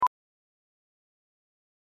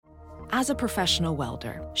As a professional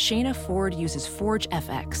welder, Shayna Ford uses Forge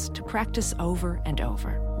FX to practice over and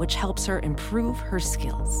over, which helps her improve her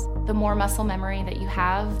skills. The more muscle memory that you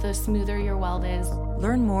have, the smoother your weld is.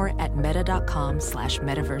 Learn more at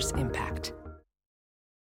meta.com/metaverse impact.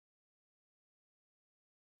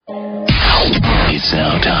 It's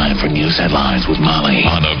now time for news headlines with Molly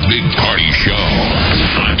on a big party show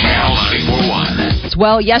on Channel 94.1.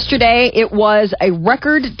 Well, yesterday it was a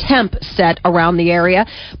record temp set around the area.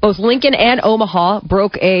 Both Lincoln and Omaha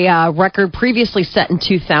broke a record previously set in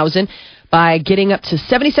 2000 by getting up to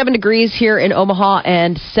 77 degrees here in Omaha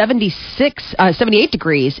and 78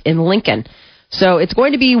 degrees in Lincoln. So it's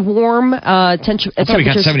going to be warm. I thought we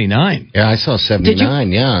got 79. Yeah, I saw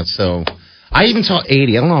 79. Yeah, so I even saw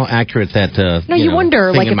 80. I don't know how accurate that you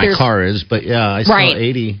wonder, thing like, in if my there's... car is, but yeah, I saw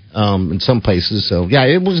 80 in some places. So yeah,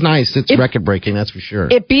 it was nice. It's record breaking, that's for sure.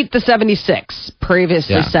 It beat the 76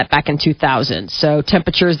 previously set back in 2000. So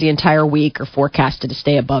temperatures the entire week are forecasted to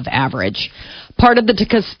stay above average. Part of the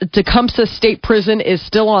Tecumseh State Prison is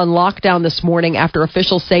still on lockdown this morning after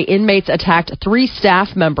officials say inmates attacked 3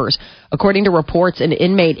 staff members. According to reports, an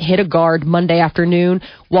inmate hit a guard Monday afternoon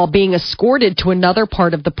while being escorted to another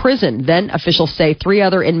part of the prison. Then officials say 3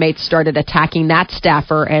 other inmates started attacking that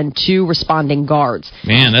staffer and 2 responding guards.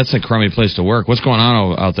 Man, that's a crummy place to work. What's going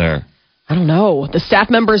on out there? I don't know. The staff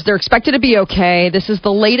members, they're expected to be okay. This is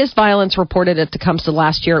the latest violence reported at Tecumseh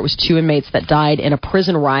last year. It was 2 inmates that died in a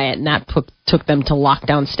prison riot, and that took them to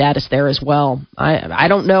lockdown status there as well. I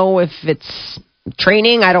don't know if it's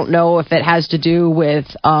training. I don't know if it has to do with,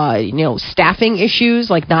 staffing issues,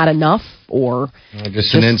 like not enough, or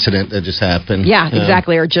just an incident that just happened. Yeah,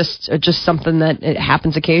 exactly, or just something that it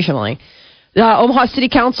happens occasionally. Omaha City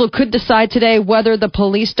Council could decide today whether the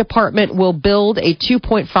police department will build a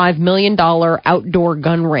 $2.5 million outdoor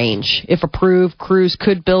gun range. If approved, crews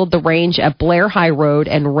could build the range at Blair High Road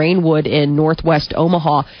and Rainwood in northwest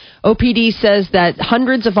Omaha. OPD says that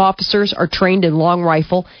hundreds of officers are trained in long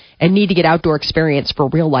rifle and need to get outdoor experience for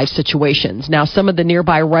real-life situations. Now, some of the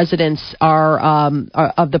nearby residents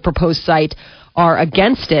of the proposed site are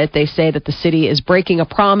against it. They say that the city is breaking a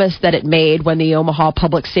promise that it made when the Omaha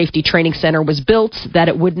Public Safety Training Center was built, that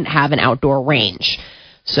it wouldn't have an outdoor range.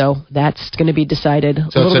 So that's going to be decided.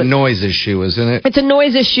 So it's a noise issue, isn't it? It's a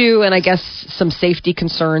noise issue, and I guess some safety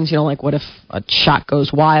concerns. Like what if a shot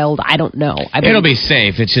goes wild? I don't know. It'll be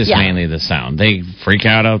safe. It's just mainly the sound. They freak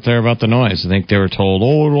out there about the noise. I think they were told,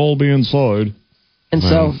 it'll all be inside. And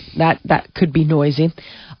so that could be noisy.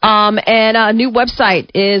 And a new website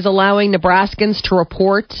is allowing Nebraskans to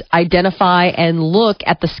report, identify, and look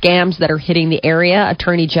at the scams that are hitting the area.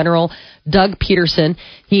 Attorney General Doug Peterson,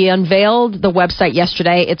 he unveiled the website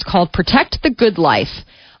yesterday. It's called Protect the Good Life.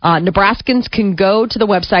 Nebraskans can go to the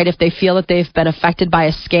website if they feel that they've been affected by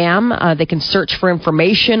a scam. They can search for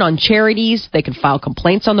information on charities. They can file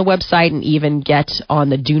complaints on the website and even get on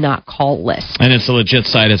the do not call list. And it's a legit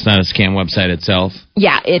site. It's not a scam website itself.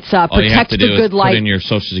 Yeah, it's Protect the Good Life. Put in your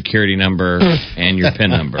social security number and your PIN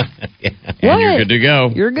number. And you're good to go.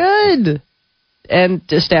 You're good. And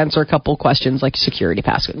just answer a couple questions like security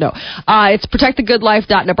passcode. No, it's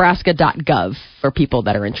protectthegoodlife.nebraska.gov for people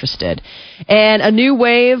that are interested. And a new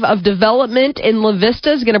wave of development in La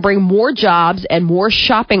Vista is going to bring more jobs and more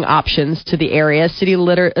shopping options to the area. City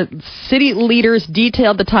leaders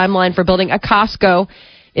detailed the timeline for building a Costco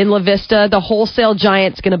in La Vista. The wholesale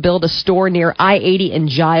giant's going to build a store near I-80 and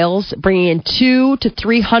Giles, bringing in 200 to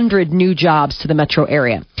 300 new jobs to the metro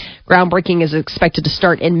area. Groundbreaking is expected to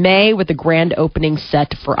start in May with a grand opening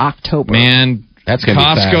set for October. Man, that's gonna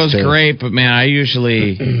Costco's be fast, great, but man, I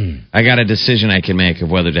got a decision I can make of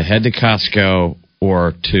whether to head to Costco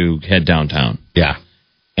or to head downtown. Yeah.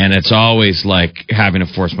 And it's always like having to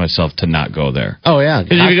force myself to not go there. Oh, yeah.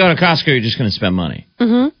 Because if you go to Costco, you're just going to spend money.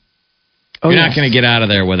 Mm-hmm. You're not going to get out of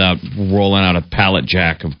there without rolling out a pallet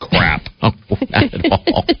jack of crap. Not at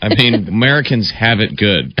all. I mean, Americans have it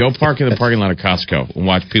good. Go park in the parking lot of Costco and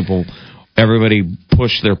watch everybody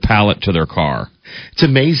push their pallet to their car. It's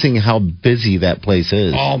amazing how busy that place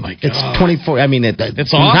is. Oh, my God. It's 24. I mean, it's from awesome.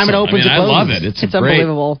 the time it opens, I love it. It's great.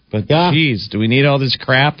 Unbelievable. But, geez, do we need all this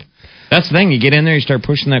crap? That's the thing. You get in there, you start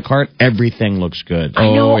pushing that cart, everything looks good.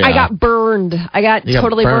 I know. yeah. I got burned. I got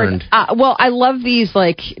totally burned. Well, I love these.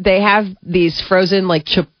 They have these frozen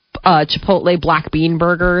Chipotle black bean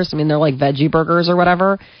burgers. I mean, they're like veggie burgers or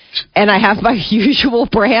whatever. And I have my usual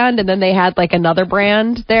brand, and then they had another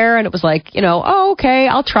brand there, and it was okay,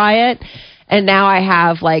 I'll try it. And now I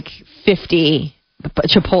have 50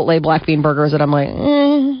 Chipotle black bean burgers that I'm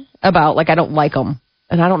about. I don't like them.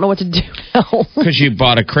 And I don't know what to do now. Because you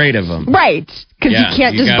bought a crate of them. Right. Because you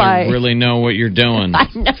can't just buy. You really know what you're doing. I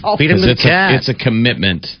know. Feed them to the cat. It's a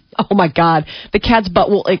commitment. Oh, my God. The cat's butt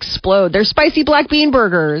will explode. They're spicy black bean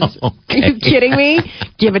burgers. Okay. Are you kidding me?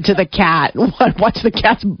 Give it to the cat. What? Watch the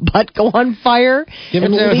cat's butt go on fire? Give it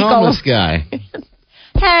to the homeless guy.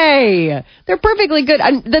 Hey, they're perfectly good.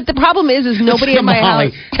 The problem is nobody in my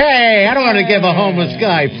house. Hey, I don't want to give a homeless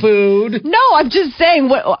guy food. No, I'm just saying,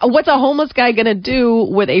 what's a homeless guy going to do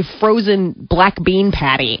with a frozen black bean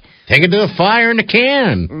patty? Take it to the fire in a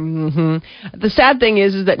can. Mm-hmm. The sad thing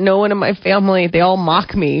is that no one in my family, they all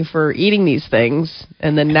mock me for eating these things,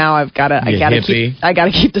 and then now I gotta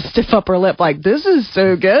keep the stiff upper lip. Like, this is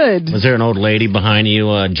so good. Was there an old lady behind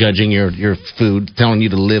you judging your food, telling you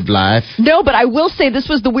to live life? No, but I will say this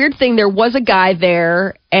was the weird thing. There was a guy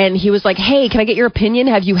there, and he was like, "Hey, can I get your opinion?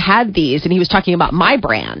 Have you had these?" And he was talking about my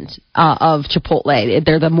brand of Chipotle.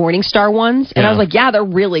 They're the Morningstar ones, and I was like, "Yeah, they're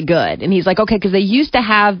really good." And he's like, "Okay, because they used to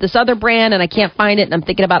have this other brand, and I can't find it." And I'm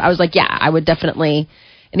thinking about it. I was like, "Yeah, I would definitely."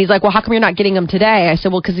 And he's like, "Well, how come you're not getting them today?" I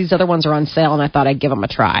said, "Well, because these other ones are on sale, and I thought I'd give them a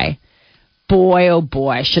try." Boy, oh boy,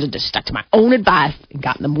 I should have just stuck to my own advice and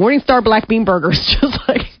gotten the Morningstar black bean burgers. Just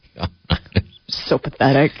like, so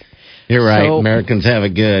pathetic. You're right. Americans have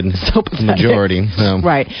it good. So pathetic. Majority. So.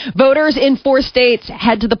 Right. Voters in 4 states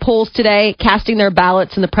head to the polls today, casting their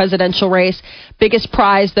ballots in the presidential race. Biggest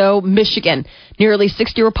prize, though, Michigan. Nearly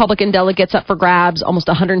 60 Republican delegates up for grabs, almost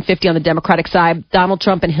 150 on the Democratic side. Donald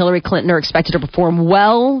Trump and Hillary Clinton are expected to perform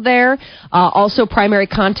well there. Also, primary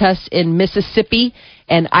contests in Mississippi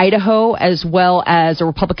and Idaho, as well as a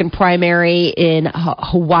Republican primary in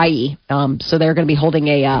Hawaii. So they're going to be holding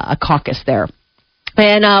a caucus there.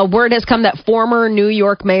 And word has come that former New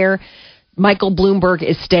York Mayor Michael Bloomberg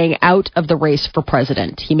is staying out of the race for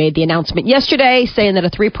president. He made the announcement yesterday saying that a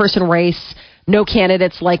 3-person race, no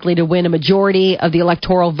candidates likely to win a majority of the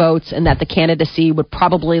electoral votes, and that the candidacy would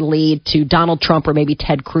probably lead to Donald Trump or maybe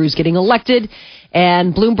Ted Cruz getting elected.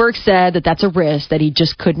 And Bloomberg said that that's a risk that he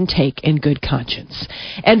just couldn't take in good conscience.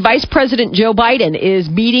 And Vice President Joe Biden is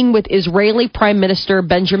meeting with Israeli Prime Minister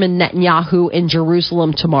Benjamin Netanyahu in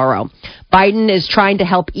Jerusalem tomorrow. Biden is trying to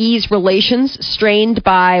help ease relations strained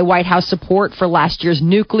by White House support for last year's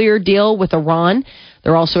nuclear deal with Iran.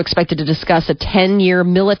 They're also expected to discuss a 10-year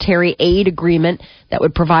military aid agreement that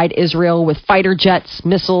would provide Israel with fighter jets,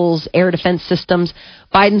 missiles, air defense systems.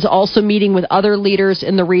 Biden's also meeting with other leaders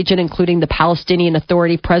in the region, including the Palestinian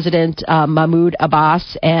Authority President Mahmoud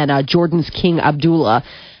Abbas and Jordan's King Abdullah.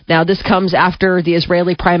 Now, this comes after the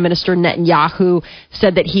Israeli Prime Minister Netanyahu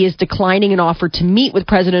said that he is declining an offer to meet with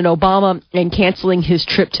President Obama and canceling his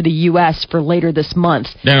trip to the U.S. for later this month.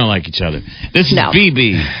 They don't like each other. This is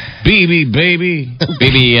Bibi. Bibi, baby.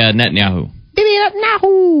 Bibi Netanyahu. Bibi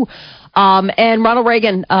Netanyahu. And Ronald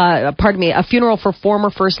Reagan, a funeral for former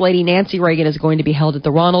First Lady Nancy Reagan is going to be held at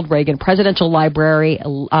the Ronald Reagan Presidential Library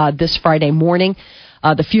this Friday morning.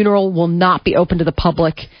 The funeral will not be open to the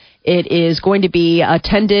public. It is going to be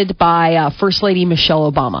attended by First Lady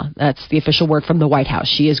Michelle Obama. That's the official word from the White House.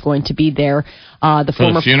 She is going to be there. For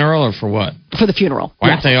the funeral or for what? For the funeral.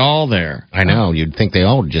 Why aren't they all there? I know. You'd think they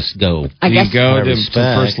all just go. Do you go to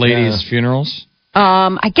First Ladies' funerals?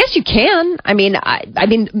 I guess you can.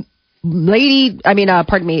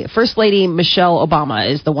 First Lady Michelle Obama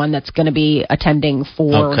is the one that's going to be attending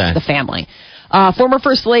for the family. Former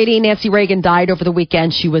First Lady Nancy Reagan died over the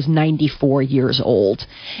weekend. She was 94 years old.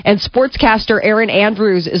 And sportscaster Erin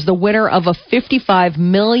Andrews is the winner of a $55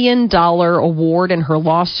 million award in her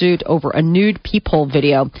lawsuit over a nude peephole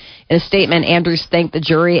video. In a statement, Andrews thanked the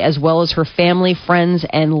jury as well as her family, friends,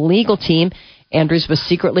 and legal team. Andrews was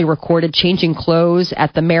secretly recorded changing clothes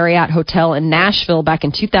at the Marriott Hotel in Nashville back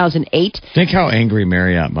in 2008. Think how angry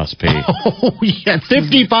Marriott must be. Oh, yeah,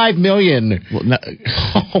 $55 million.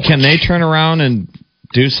 Well, can they turn around and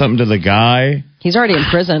do something to the guy? He's already in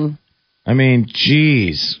prison. I mean,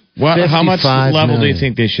 geez. How much level do you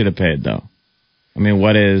think they should have paid, though? I mean,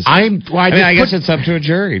 what is... I guess it's up to a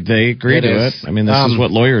jury. They agree to it. I mean, this is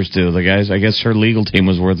what lawyers do. The guys, I guess her legal team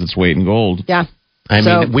was worth its weight in gold. Yeah. I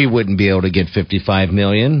mean, we wouldn't be able to get $55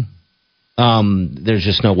 million. There's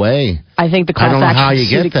just no way. I think the class I don't know action how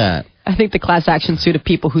you get that. I think the class action suit of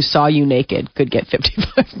people who saw you naked could get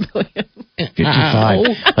 $55 million. 55.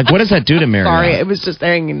 Like, what does that do to Marriott? Sorry, it was just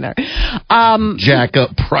hanging there. Jack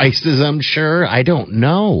up prices, I'm sure. I don't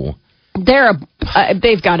know.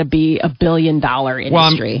 They've got to be $1 billion industry.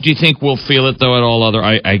 Well, do you think we'll feel it, though, at all other...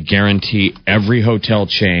 I guarantee every hotel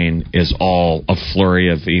chain is all a flurry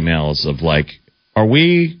of emails of, like, are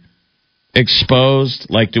we exposed?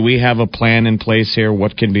 Like, do we have a plan in place here?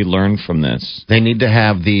 What can be learned from this? They need to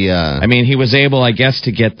have the... I mean, he was able, I guess,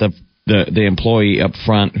 to get the employee up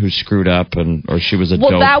front who screwed up or she was a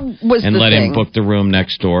dope that was and let him book the room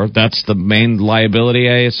next door. That's the main liability,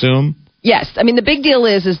 I assume? Yes. I mean, the big deal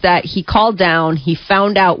is that he called down, he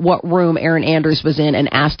found out what room Erin Andrews was in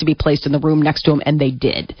and asked to be placed in the room next to him, and they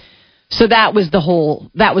did. So that was the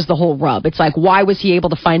whole rub. It's like, why was he able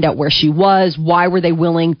to find out where she was? Why were they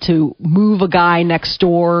willing to move a guy next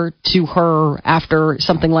door to her after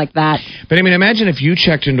something like that? But I mean, imagine if you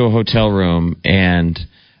checked into a hotel room and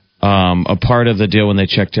a part of the deal when they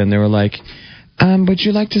checked in, they were like, would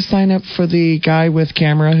you like to sign up for the guy with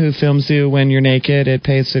camera who films you when you're naked? It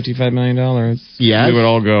pays $55 million. Yes. We would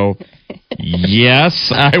all go,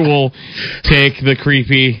 yes, I will take the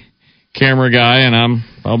creepy camera guy, and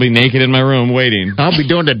I'll be naked in my room waiting. I'll be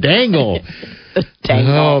doing the dangle. The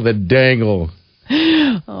dangle. Oh, the dangle.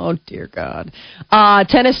 Oh, dear God.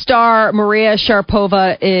 Tennis star Maria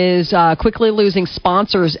Sharapova is quickly losing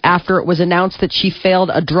sponsors after it was announced that she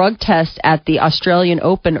failed a drug test at the Australian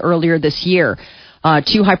Open earlier this year.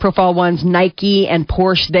 Two high-profile ones, Nike and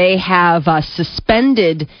Porsche, they have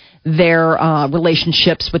suspended their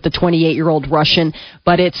relationships with the 28-year-old Russian,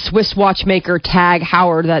 but it's Swiss watchmaker Tag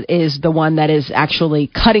Heuer that is the one that is actually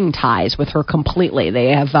cutting ties with her completely.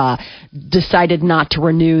 They have decided not to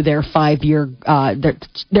renew their 5-year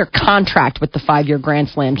their contract with the 5-year Grand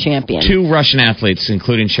Slam champion. Two Russian athletes,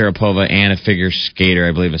 including Sharapova and a figure skater,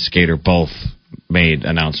 I believe a skater, both made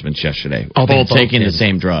announcements yesterday. Oh, both taking the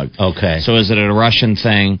same drug. Okay. So is it a Russian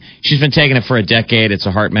thing? She's been taking it for a decade. It's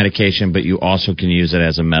a heart medication, but you also can use it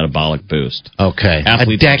as a metabolic boost. Okay.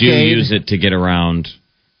 Athletes do use it to get around.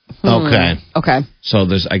 Okay. Okay. So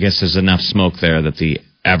I guess there's enough smoke there that the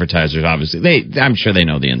advertisers, obviously, I'm sure they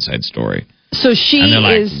know the inside story. So she and they're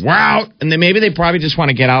like, is... wow. And then maybe they probably just want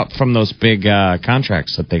to get out from those big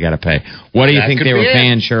contracts that they got to pay. What do you think they were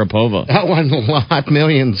paying Sharapova? That one, a lot,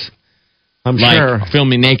 millions. I'm like, sure. Film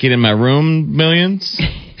me naked in my room, millions?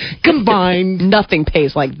 Combined. Nothing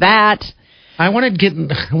pays like that. I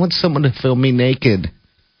want someone to film me naked.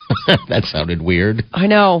 That sounded weird. I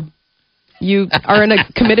know. You are in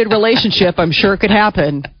a committed relationship. I'm sure it could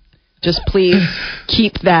happen. Just please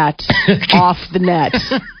keep that off the net.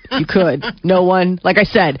 You could. No one, like I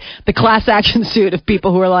said, the class action suit of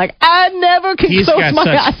people who are like, I never could He's close got my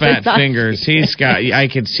such eyes. fat fingers. I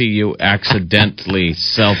could see you accidentally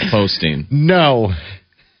self-posting. No.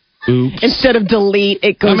 Oops. Instead of delete,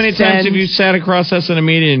 it goes How many send. times have you sat across us in a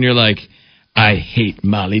meeting and you're like, I hate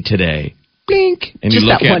Molly today? Blink. And Just you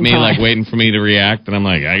look that at one me time. like waiting for me to react, and I'm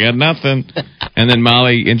like, I got nothing. And then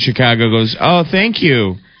Molly in Chicago goes, oh, thank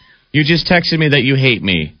you. You just texted me that you hate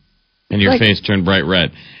me. And your face turned bright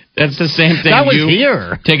red. That's the same thing. That was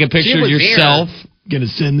here. Take a picture of yourself. Gonna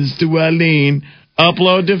send this to Eileen.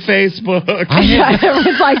 Upload to Facebook.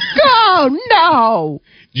 Everyone's like, oh, no.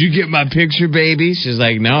 Did you get my picture, baby? She's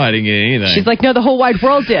like, no, I didn't get anything. She's like, no, the whole wide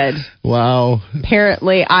world did. Wow.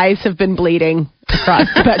 Apparently, eyes have been bleeding across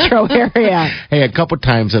the metro area. Hey, a couple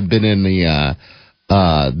times I've been in the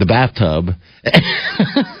bathtub.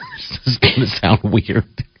 This is going to sound weird.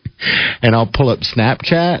 And I'll pull up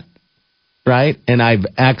Snapchat, right? And I've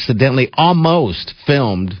accidentally almost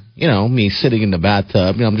filmed, me sitting in the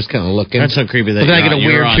bathtub. I'm just kind of looking. That's so creepy that I get a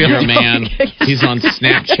weird you're a feeling. man. He's on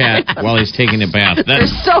Snapchat while he's taking a bath.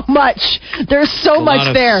 There's so much. There's so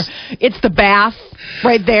much there. It's the bath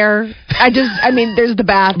right there. There's the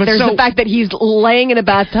bath. But there's the fact that he's laying in a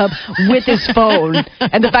bathtub with his phone.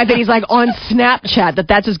 And the fact that he's like on Snapchat,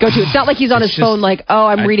 that's his go-to. It's not like he's on his phone like, oh,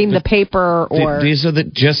 I'm reading the paper or... These are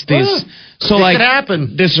these... So it could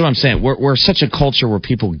happen. This is what I'm saying. We're such a culture where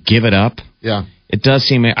people give it up. Yeah. It does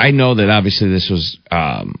seem... I know that obviously this was...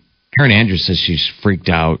 Erin Andrews says she's freaked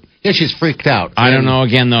out. Yeah, she's freaked out. I don't know,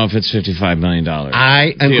 again, though, if it's $55 million.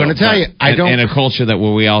 I am going to tell you, I don't... In a culture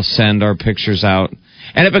where we all send our pictures out.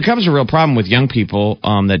 And it becomes a real problem with young people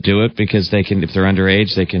that do it because they can, if they're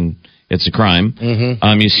underage, it's a crime.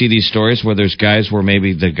 Mm-hmm. You see these stories where there's guys where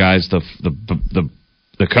maybe the guy's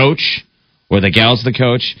the coach or the gal's the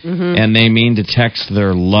coach, and they mean to text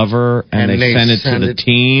their lover and they send it to the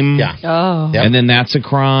team. Yeah. Oh. Yep. And then that's a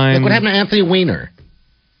crime. Like what happened to Anthony Weiner?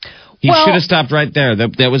 He should have stopped right there.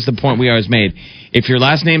 That was the point we always made. If your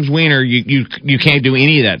last name's Weiner, you can't do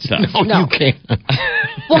any of that stuff. No. You can't.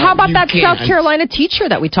 Well, how about that South Carolina teacher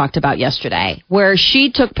that we talked about yesterday, where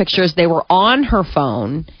she took pictures, they were on her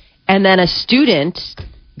phone, and then a student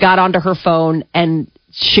got onto her phone and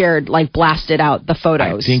shared, blasted out the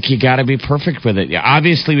photos. I think you got to be perfect with it. Yeah,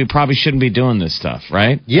 obviously, we probably shouldn't be doing this stuff,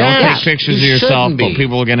 right? Yeah. Don't take pictures of yourself, but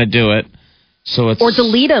people are going to do it. So it's... Or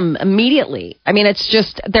delete them immediately. I mean, it's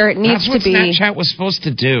just, there it needs to be... That's what Snapchat was supposed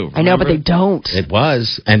to do. Remember? I know, but they don't. It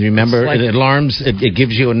was. And remember, it alarms, it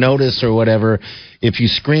gives you a notice or whatever if you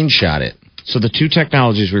screenshot it. So the two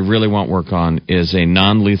technologies we really want work on is a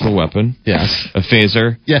non-lethal weapon. Yes. A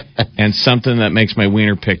phaser. Yeah. And something that makes my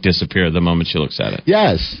wiener pick disappear the moment she looks at it.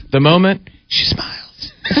 Yes. The moment she smiles.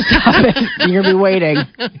 Stop it. You're gonna be waiting.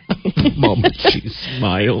 The moment she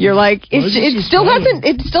smiles. You're like, it still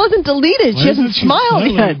hasn't deleted. She hasn't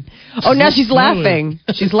smiled yet. Oh, now she's laughing.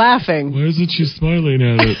 She's laughing. Why isn't she smiling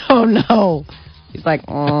at it? Oh no. He's like,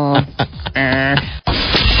 oh. The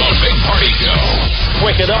Big Party Show.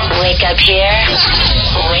 Wake it up. Wake up here.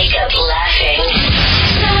 Wake up laughing.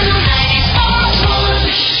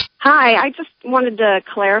 Hi, I just wanted to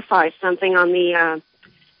clarify something on the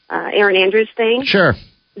Aaron Andrews thing. Sure.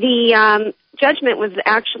 The judgment was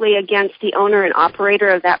actually against the owner and operator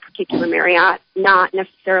of that particular Marriott, not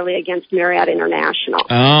necessarily against Marriott International.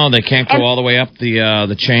 Oh, they can't go all the way up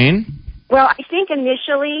the chain? Well, I think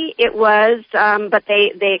initially it was, but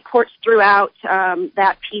they courts threw out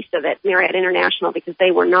that piece of it, Marriott International, because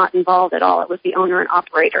they were not involved at all. It was the owner and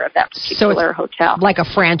operator of that particular hotel. Like a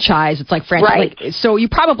franchise. It's like franchise. Right. Like, so you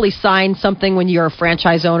probably sign something when you're a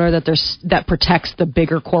franchise owner that protects the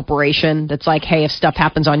bigger corporation. That's like, hey, if stuff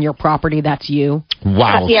happens on your property, that's you.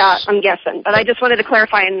 Wow. Yeah, I'm guessing. But I just wanted to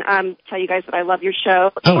clarify and tell you guys that I love your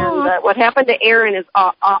show. Oh. And what happened to Aaron is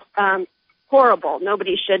horrible.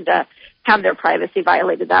 Nobody should have their privacy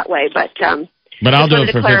violated that way. But I'll do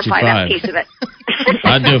it for clarify 55. that piece of it.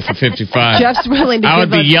 I'd do it for 55. Jeff's willing to I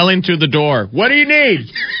give would be us... yelling through the door. What do you need?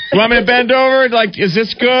 You want me to bend over? Like, is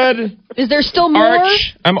this good? Is there still more?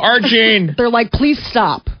 Arch. I'm arching. They're like, please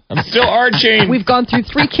stop. I'm still arching. We've gone through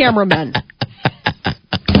 3 cameramen.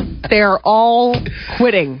 They're all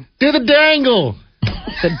quitting. Do the dangle.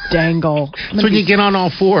 The dangle. That's when you get on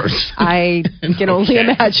all fours. I can only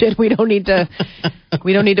imagine. We don't need to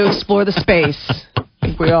explore the space. I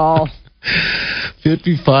think we all...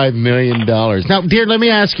 $55 million. Now, dear, let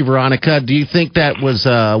me ask you, Veronica, do you think that was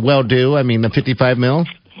well due? I mean, the $55 million?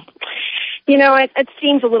 You know, it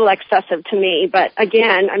seems a little excessive to me. But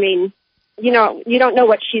again, I mean, you don't know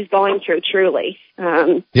what she's going through, truly.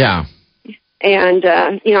 Yeah. And,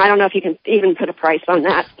 I don't know if you can even put a price on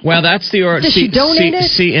that. Well, that's the... Does she donate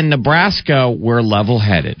it? See, in Nebraska, we're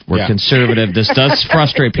level-headed. We're conservative. This does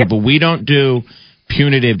frustrate people. We don't do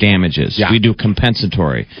punitive damages. Yeah. We do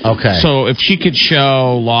compensatory. Okay. So if she could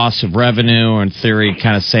show loss of revenue or in theory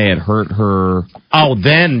kind of say it hurt her... Oh,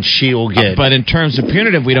 then she'll get... But in terms of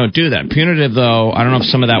punitive, we don't do that. Punitive, though, I don't know if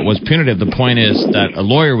some of that was punitive. The point is that a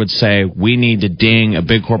lawyer would say, we need to ding a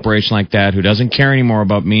big corporation like that who doesn't care anymore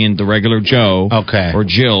about me and the regular Joe or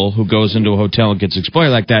Jill who goes into a hotel and gets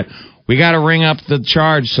exploited like that. We got to ring up the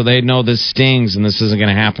charge so they know this stings and this isn't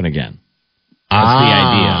going to happen again. That's the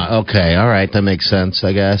idea. Okay, all right. That makes sense,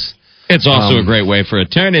 I guess. It's also a great way for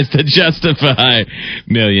attorneys to justify $1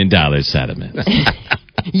 million settlements.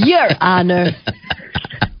 Your Honor,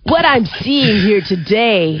 what I'm seeing here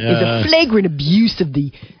today is a flagrant abuse of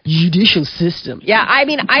the judicial system. Yeah, I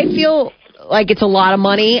mean, I feel like it's a lot of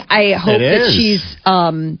money. I hope that she's...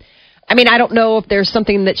 I mean, I don't know if there's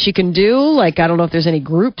something that she can do. Like, I don't know if there's any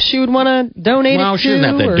groups she would want to donate it to. Well, she doesn't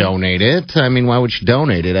have to donate it. I mean, why would she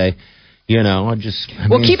donate it?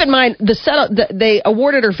 Keep in mind they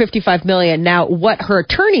awarded her $55 million. Now, what her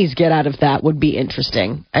attorneys get out of that would be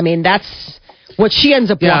interesting. I mean, that's what she ends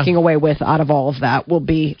up walking away with out of all of that will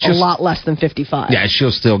be a lot less than 55. Yeah,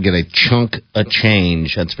 she'll still get a chunk of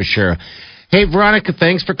change. That's for sure. Hey, Veronica,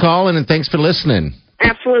 thanks for calling and thanks for listening.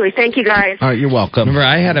 Absolutely, thank you guys. All right, you're welcome. Remember,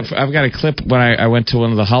 I've got a clip when I went to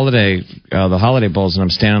one of the holiday bowls and I'm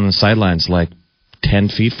standing on the sidelines like 10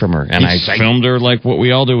 feet from her. And I filmed her like what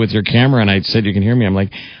we all do with your camera. And I said, you can hear me. I'm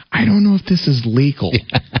like, I don't know if this is legal.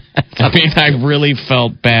 I mean, I really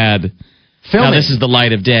felt bad. Now, this is the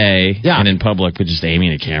light of day and in public, but just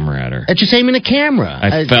aiming a camera at her. Just aiming a camera.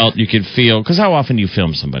 I felt you could feel, because how often do you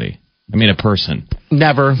film somebody? I mean, a person.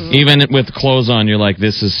 Never. Even with clothes on, you're like,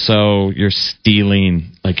 this is so, you're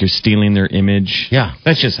stealing their image. Yeah.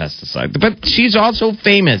 That just has to side. But she's also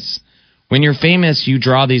famous. When you're famous, you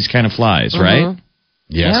draw these kind of flies, right?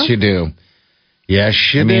 Yes, you do.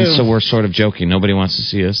 Yes, you do. I mean, so we're sort of joking. Nobody wants to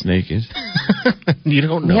see us naked. You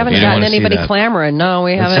don't know. We haven't gotten anybody clamoring. No,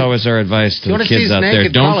 we haven't. That's always our advice to the kids out there.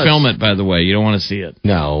 Don't film it, by the way. You don't want to see it.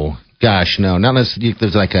 No. Gosh, no. Not unless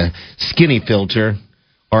there's like a skinny filter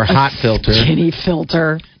or hot filter. Skinny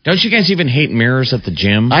filter. Don't you guys even hate mirrors at the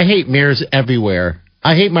gym? I hate mirrors everywhere.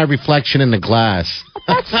 I hate my reflection in the glass.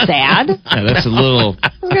 That's sad. Yeah, that's a little...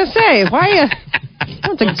 I was going to say, why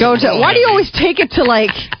do you always take it to like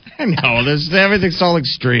No, everything's all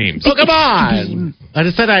extremes. Oh, come on. I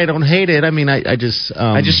just said I don't hate it. I mean, I just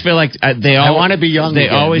feel like they all. I want to be young. They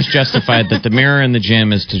again. always justified that the mirror in the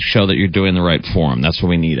gym is to show that you're doing the right form. That's what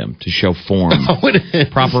we need them to show form,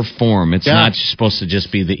 proper form. It's not supposed to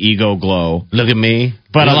just be the ego glow. Look at me.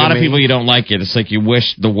 But a lot of people, you don't like it. It's like you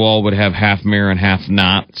wish the wall would have half mirror and half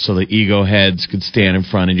not, so the ego heads could stand in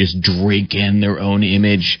front and just drink in their own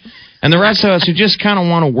image, and the rest of us who just kind of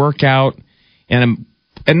want to work out and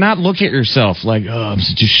not look at yourself like, oh, I'm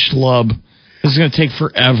such a schlub. This is going to take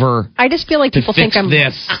forever. I just feel like people think I'm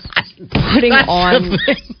putting on.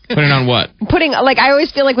 Putting on what? I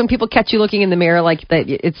always feel like when people catch you looking in the mirror, like that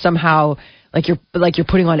it's somehow like you're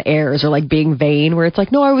putting on airs or like being vain. Where it's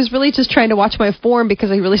like, no, I was really just trying to watch my form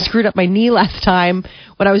because I really screwed up my knee last time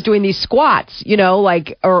when I was doing these squats,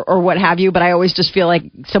 or what have you. But I always just feel like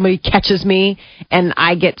somebody catches me and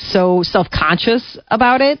I get so self-conscious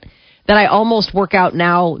about it that I almost work out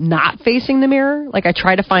now not facing the mirror. Like I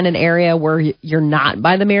try to find an area where you're not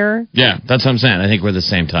by the mirror. Yeah, that's what I'm saying. I think we're the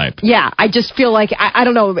same type. Yeah, I just feel like, I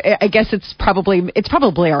don't know, I guess it's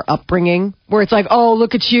probably our upbringing where it's like, oh,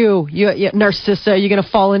 look at you Narcissa, you're going to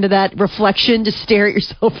fall into that reflection, just stare at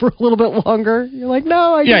yourself for a little bit longer. You're like,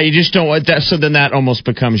 no. You just don't want that. So then that almost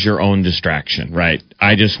becomes your own distraction, right?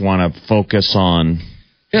 I just want to focus on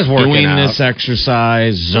doing this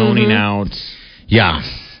exercise, zoning out. Yeah.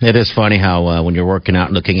 It is funny how when you're working out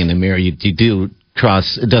and looking in the mirror, it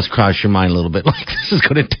does cross your mind a little bit like this is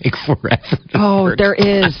going to take forever. Oh, there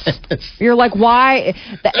is. You're like, why?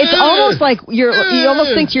 It's almost like you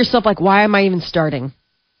almost think to yourself, like, why am I even starting?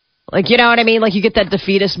 Like, you know what I mean? Like you get that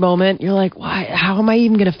defeatist moment. You're like, why? How am I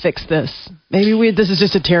even going to fix this? Maybe this is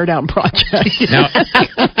just a teardown project. Now,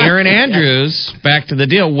 Erin Andrews, back to the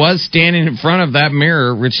deal, was standing in front of that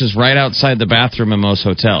mirror, which is right outside the bathroom in most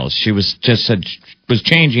hotels. She was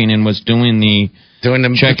changing and was doing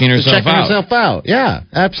checking herself out. Yeah,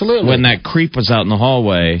 absolutely. When that creep was out in the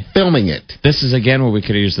hallway. Filming it. This is, again, where we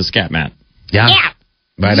could have used the scat mat. Yeah.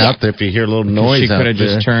 Right out there if you hear a little noise. She could have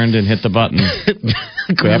just turned and hit the button.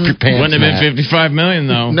 Grab your pants. Wouldn't have been $55 million,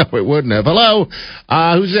 though. No, it wouldn't have. Hello.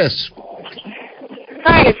 Who's this?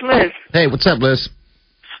 Hi, it's Liz. Hey, what's up, Liz?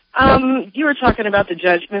 You were talking about the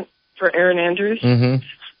judgment for Erin Andrews.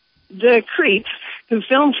 Mm-hmm. The creep who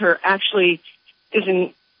filmed her actually is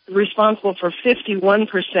responsible for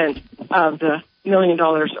 51% of the $1 million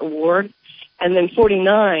award, and then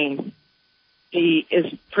 49%. He is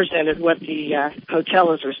presented what the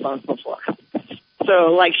hotel is responsible for.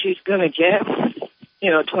 So, like, she's going to get,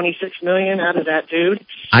 $26 million out of that dude.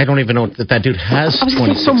 I don't even know if that dude has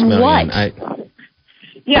 $26 million. What?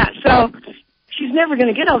 Yeah, so she's never going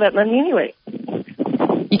to get all that money anyway.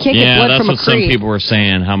 You can't get blood from a creep. Yeah, that's what some people were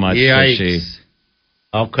saying. How much does she?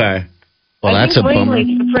 Okay. Well, I that's a bummer. It's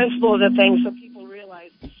the principle of the thing, so people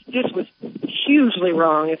realize this was hugely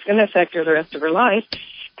wrong. It's going to affect her the rest of her life.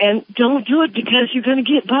 And don't do it because you're going to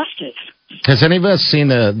get busted. Has any of us seen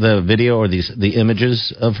the video or the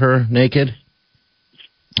images of her naked?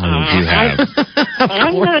 You have.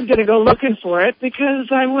 I'm not going to go looking for it because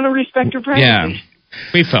I want to respect her privacy. Yeah.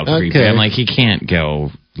 We felt creepy. I'm like, you can't go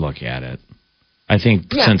look at it. I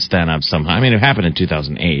think since then it happened in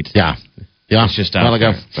 2008. Yeah. It's just out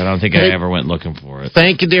there. But I don't think I ever went looking for it.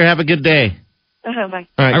 Thank you, dear. Have a good day. Bye.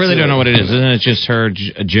 All right, I really don't know what it is. Isn't it just her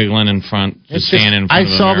jiggling in front, standing in front of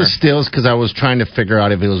the mirror? I saw the stills because I was trying to figure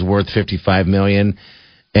out if it was worth $55 million,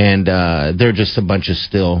 and they're just a bunch of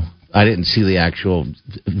still. I didn't see the actual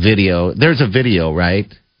video. There's a video,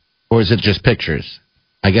 right? Or is it just pictures?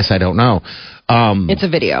 I guess I don't know. It's a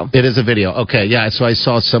video. It is a video. Okay, yeah. So I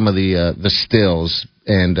saw some of the stills,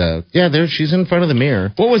 and there she's in front of the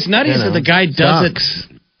mirror. What was nutty is that the guy does it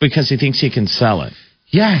because he thinks he can sell it.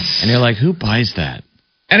 Yes. And you're like, who buys that?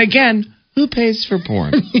 And again, who pays for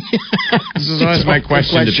porn? This is always my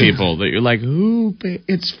question to people. That you're like, who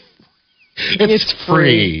pays? It's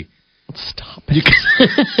free. Stop it.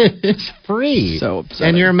 It's free. So upsetting.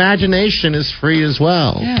 And your imagination is free as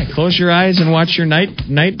well. Yeah, close your eyes and watch your night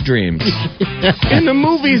dreams. And the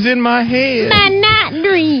movie's in my head. My night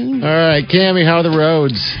dream. All right, Cammie, how are the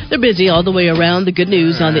roads? They're busy all the way around. The good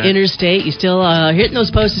news on the interstate, you still hitting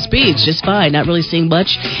those posted speeds just fine. Not really seeing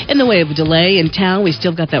much in the way of a delay in town. We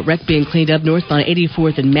still got that wreck being cleaned up northbound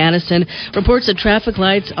 84th and Madison. Reports of traffic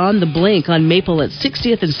lights on the blink on Maple at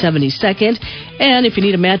 60th and 72nd. And if you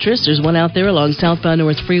need a mattress, there's one out there along southbound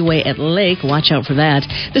North Freeway at Lake. Watch out for that.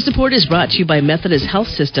 This report is brought to you by Methodist Health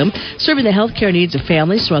System, serving the healthcare needs of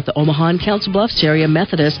families throughout the Omaha and Council Bluffs area.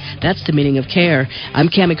 Methodist, that's the meaning of care. I'm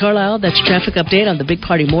Cammie Carlisle. That's traffic update on the Big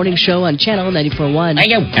Party Morning Show on Channel 94.1.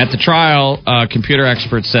 At the trial, computer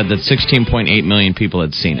experts said that 16.8 million people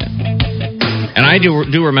had seen it. And I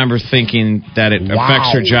do remember thinking that it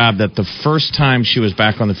affects her job, that the first time she was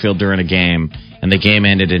back on the field during a game and the game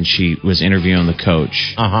ended and she was interviewing the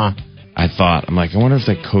coach. I thought, I'm like, I wonder if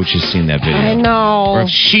that coach has seen that video. I know.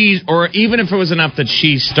 Or even if it was enough that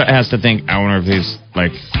she has to think, I wonder if he's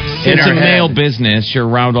like, it's a male business. You're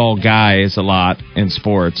around all guys a lot in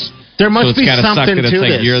sports. There must be something something to to it's like,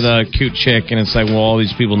 this. You're the cute chick, and it's like, well, all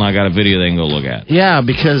these people now got a video they can go look at. Yeah,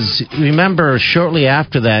 because remember, shortly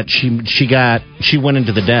after that, she went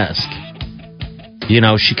into the desk. You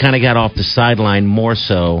know, she kind of got off the sideline more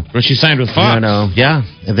so. But she signed with Fox. Yeah,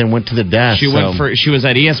 and then went to the desk. She was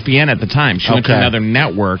at ESPN at the time. She went to another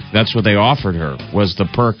network. That's what they offered her, was the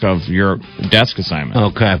perk of your desk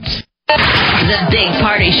assignment. Okay. The Big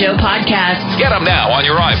Party Show podcast. Get them now on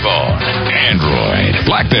your iPhone, Android,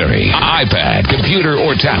 BlackBerry, iPad, computer,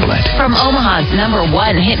 or tablet. From Omaha's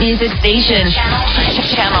 #1 hit music station,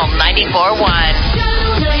 Channel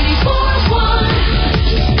 94.1.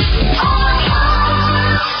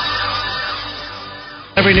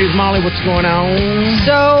 Every News, Molly, what's going on?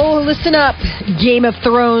 So, listen up, Game of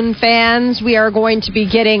Thrones fans. We are going to be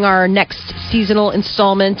getting our next seasonal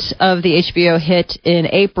installment of the HBO hit in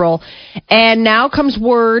April. And now comes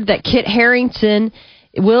word that Kit Harington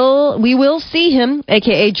we will see him,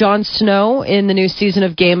 a.k.a. Jon Snow, in the new season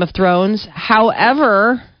of Game of Thrones.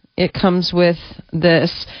 However, it comes with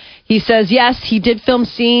this. He says, yes, he did film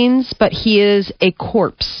scenes, but he is a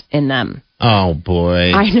corpse in them. Oh,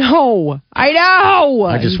 boy. I know.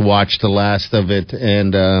 I just watched the last of it,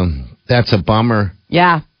 and that's a bummer.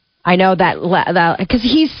 Yeah, I know that because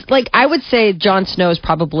he's like, I would say Jon Snow is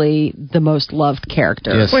probably the most loved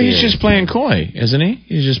character. Yes, well, he's just playing coy, isn't he?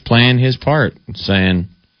 He's just playing his part, saying,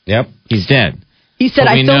 yep, he's dead. He said,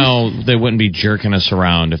 but we know they wouldn't be jerking us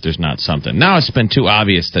around if there's not something. Now it's been too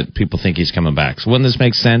obvious that people think he's coming back. So wouldn't this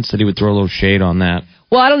make sense that he would throw a little shade on that?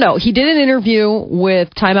 Well, I don't know. He did an interview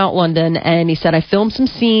with Time Out London, and he said, I filmed some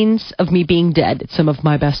scenes of me being dead. It's some of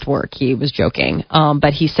my best work. He was joking.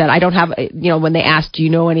 But he said, I don't have, when they asked, do you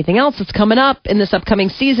know anything else that's coming up in this upcoming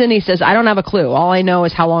season? He says, I don't have a clue. All I know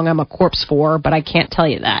is how long I'm a corpse for, but I can't tell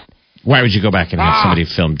you that. Why would you go back and have somebody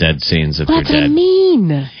film dead scenes if they're dead? That's what I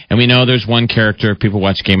mean. And we know there's one character, if people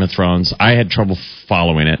watch Game of Thrones, I had trouble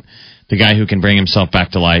following it. The guy who can bring himself back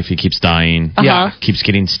to life, he keeps dying. Yeah. Keeps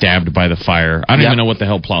getting stabbed by the fire. I don't even know what the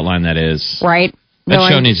hell plot line that is. Right. That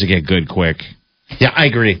show needs to get good quick. Yeah, I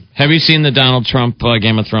agree. Have you seen the Donald Trump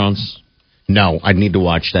Game of Thrones? No, I need to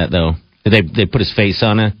watch that, though. Did they put his face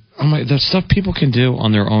on it? Oh my, there's stuff people can do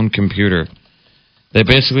on their own computer. They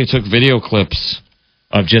basically took video clips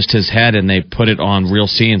of just his head and they put it on real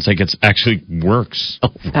scenes like it actually works. Oh,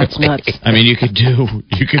 that's nuts. I mean, you could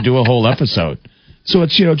do a whole episode. So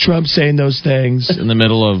it's, Trump saying those things in the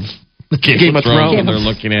middle of Game of Thrones. And they're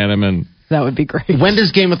looking at him, and that would be great. When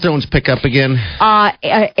does Game of Thrones pick up again?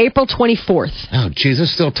 April 24th. Oh, geez,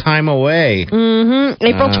 there's still time away. Mm-hmm.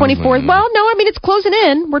 April 24th. Well, no, I mean, it's closing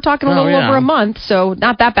in. We're talking a little over a month, so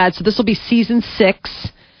not that bad. So this will be season 6.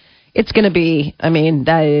 It's going to be,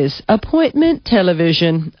 that is appointment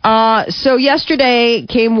television. So yesterday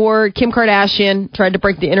came word Kim Kardashian tried to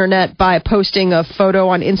break the internet by posting a photo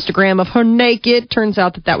on Instagram of her naked. Turns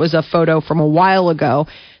out that was a photo from a while ago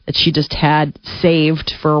that she just had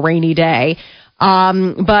saved for a rainy day.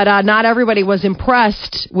 But not everybody was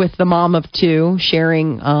impressed with the mom of two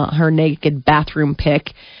sharing her naked bathroom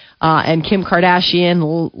pic. And Kim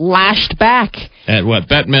Kardashian lashed back. At what?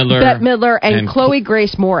 Bette Midler. Bette Midler and Chloe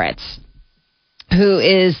Grace Moretz, who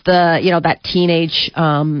is that teenage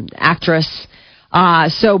actress.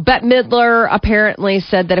 So Bette Midler apparently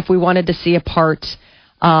said that if we wanted to see a part,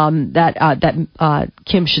 that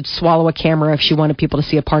Kim should swallow a camera if she wanted people to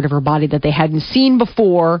see a part of her body that they hadn't seen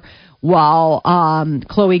before. While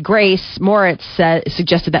Chloe Grace Moretz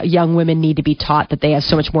suggested that young women need to be taught that they have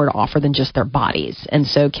so much more to offer than just their bodies. And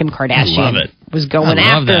so Kim Kardashian was going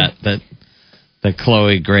after. I love that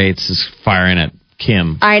Chloe Grace is firing at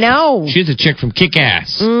Kim. I know. She's a chick from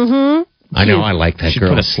Kick-Ass. Mm-hmm. I know. I like that she girl.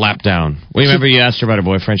 She put a slap down. We remember you asked her about her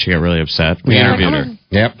boyfriend. She got really upset. We interviewed her.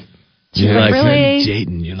 Yep. You're like, really?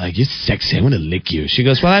 Jaden, you're like, you're sexy. I want to lick you. She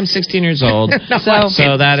goes, well, I'm 16 years old.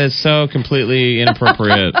 so that is so completely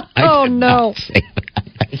inappropriate. Oh, no.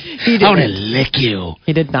 I want to lick you.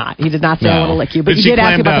 He did not. He did not say I want to lick you. But he did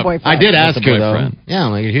ask about the boyfriend. I did ask her, though. Yeah,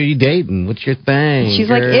 I'm like, who are you dating? What's your thing? She's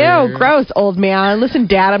like, ew, gross, old man. Listen,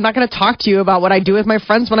 Dad, I'm not going to talk to you about what I do with my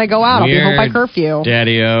friends when I go out. Weird. I'll be home by curfew.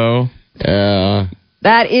 Daddy-o.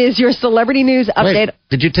 That is your celebrity news update.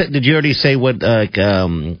 Wait, did you already say what?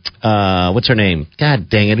 What's her name? God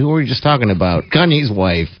dang it! Who were we just talking about? Kanye's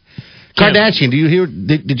wife, Kardashian. Do you hear?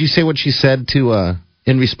 Did you say what she said to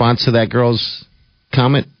in response to that girl's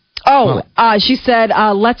comment? She said,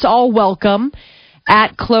 let's all welcome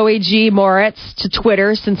at Chloe G. Moritz to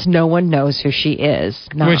Twitter since no one knows who she is.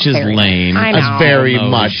 Which is lame. I know. That's very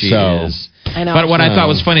much so. I know. But what I thought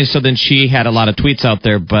was funny, so then she had a lot of tweets out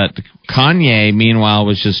there, but Kanye, meanwhile,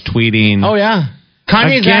 was just tweeting. Oh, yeah.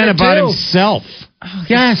 Kanye's again about too. himself.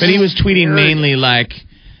 Yes. But he was tweeting mainly like,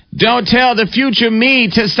 don't tell the future me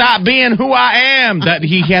to stop being who I am. That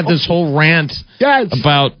he had this whole rant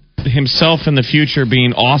about himself in the future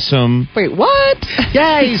being awesome. Wait, what?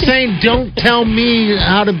 Yeah, he's saying, don't tell me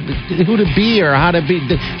who to be or how to be.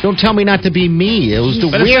 Don't tell me not to be me. It was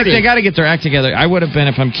the But weirdest. it's like they got to get their act together. I would have been,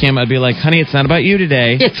 if I'm Kim, I'd be like, honey, it's not about you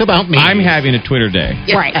today. It's about me. I'm having a Twitter day.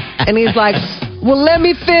 Right. And he's like, well, let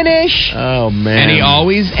me finish. Oh, man. And he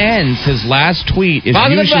always ends, his last tweet is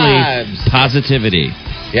Positive usually vibes. positivity.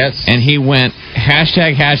 Yes. And he went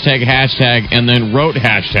hashtag, and then wrote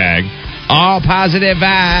hashtag, all positive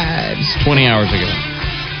vibes, 20 hours ago.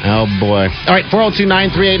 Oh, boy. All right,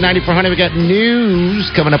 402-938-9400. We got news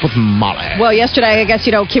coming up with Molly. Well, yesterday, I guess,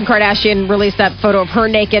 Kim Kardashian released that photo of her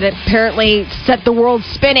naked. It apparently set the world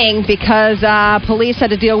spinning because police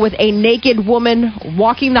had to deal with a naked woman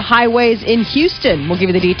walking the highways in Houston. We'll give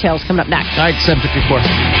you the details coming up next. All right, subject report.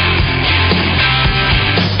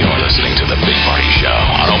 You're listening to The Big Party Show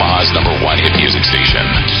on Omaha's #1 hit music station.